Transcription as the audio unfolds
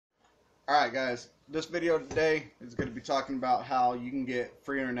Alright guys, this video today is going to be talking about how you can get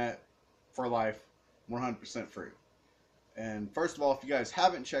free internet for life 100% free. And first of all, if you guys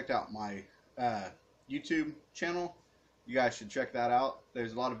haven't checked out my YouTube channel, you guys should check that out.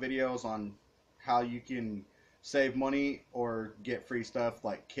 There's a lot of videos on how you can save money or get free stuff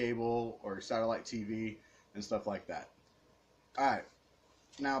like cable or satellite TV and stuff like that. Alright,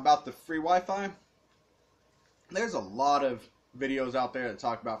 now about the free Wi-Fi, there's a lot of videos out there that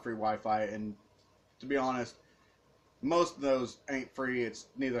talk about free Wi-Fi, and to be honest, most of those ain't free. It's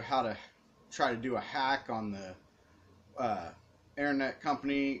neither how to try to do a hack on the internet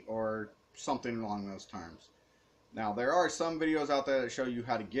company or something along those terms. Now there are some videos out there that show you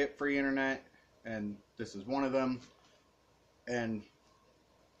how to get free internet, and this is one of them, and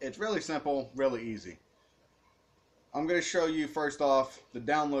it's really simple, really easy. I'm going to show you first off the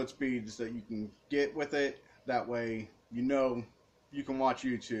download speeds that you can get with it. That way you know you can watch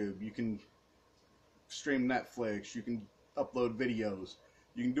YouTube, you can stream Netflix, you can upload videos,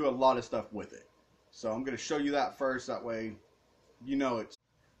 you can do a lot of stuff with it. So I'm going to show you that first, that way you know it's...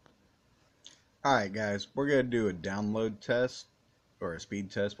 Alright guys, we're going to do a download test, or a speed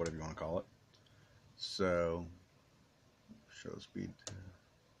test, whatever you want to call it. So, show speed test.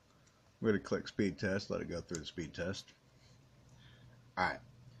 We're going to click speed test, let it go through the speed test. Alright,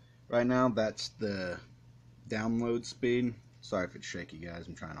 right now that's the download speed. Sorry if it's shaky guys,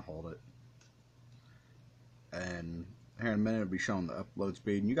 I'm trying to hold it. And here in a minute it'll be showing the upload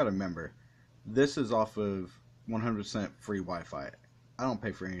speed. And you got to remember, this is off of 100% free Wi-Fi. I don't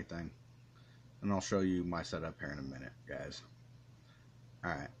pay for anything. And I'll show you my setup here in a minute guys.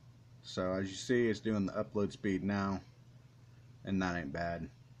 Alright, so as you see, it's doing the upload speed now, and that ain't bad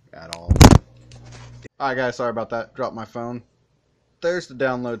at all. Alright guys, sorry about that, dropped my phone. There's the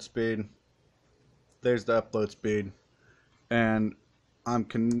download speed, there's the upload speed, and I'm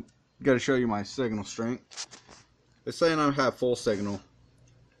going to show you my signal strength. It's saying I have full signal,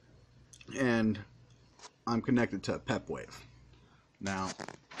 and I'm connected to a PEP wave. Now,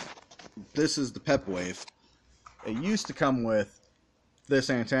 this is the PEP wave. It used to come with this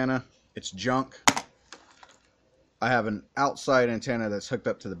antenna. It's junk. I have an outside antenna that's hooked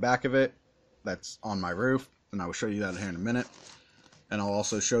up to the back of it, that's on my roof, and I will show you that here in a minute. And I'll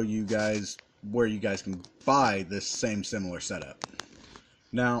also show you guys where you guys can buy this same similar setup.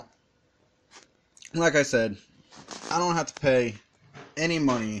 Now, like I said, I don't have to pay any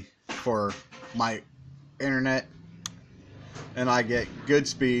money for my internet, and I get good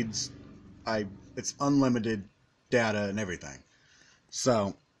speeds. It's unlimited data and everything.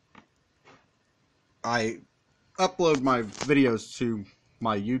 So I upload my videos to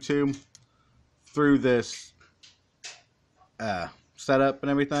my YouTube through this setup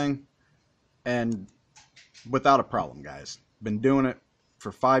and everything, and without a problem guys. Been doing it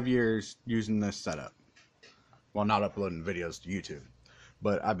for 5 years using this setup. Well, not uploading videos to YouTube,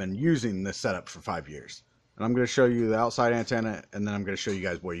 but I've been using this setup for 5 years. And I'm going to show you the outside antenna, and then I'm going to show you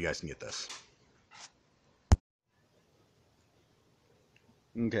guys where you guys can get this.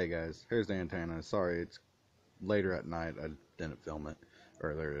 Okay guys, here's the antenna. Sorry, it's later at night. I didn't film it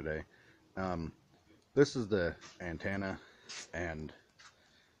earlier today. This is the antenna, and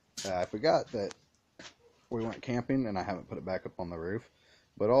I forgot that we went camping and I haven't put it back up on the roof.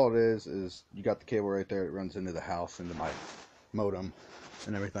 But all it is you got the cable right there. It runs into the house, into my modem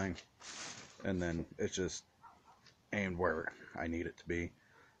and everything. And then it's just aimed where I need it to be.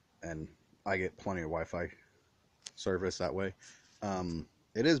 And I get plenty of Wi-Fi service that way.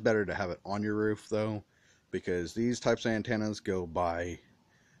 It is better to have it on your roof though, because these types of antennas go by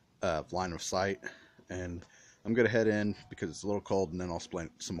line of sight. And I'm going to head in because it's a little cold, and then I'll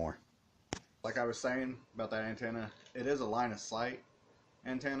explain some more. Like I was saying about that antenna, it is a line of sight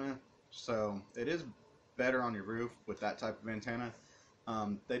antenna, so it is better on your roof with that type of antenna.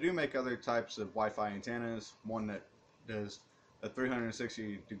 They do make other types of Wi-Fi antennas, one that does a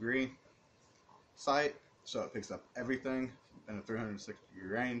 360-degree sight, so it picks up everything in a 360-degree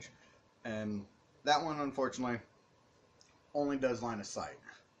range, and that one unfortunately only does line of sight.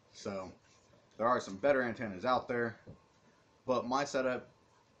 So there are some better antennas out there, but my setup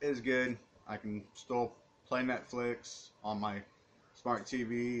is good. I can still play Netflix on my smart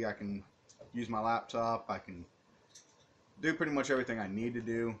TV, I can use my laptop, I can do pretty much everything I need to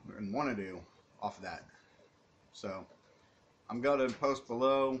do and want to do off of that. So I'm going to post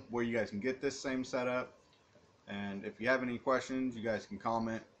below where you guys can get this same setup, and if you have any questions you guys can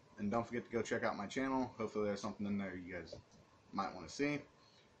comment, and don't forget to go check out my channel. Hopefully there's something in there you guys might want to see,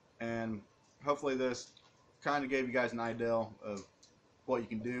 and hopefully this kind of gave you guys an idea of what you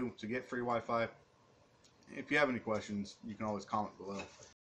can do to get free Wi-Fi. If you have any questions, you can always comment below.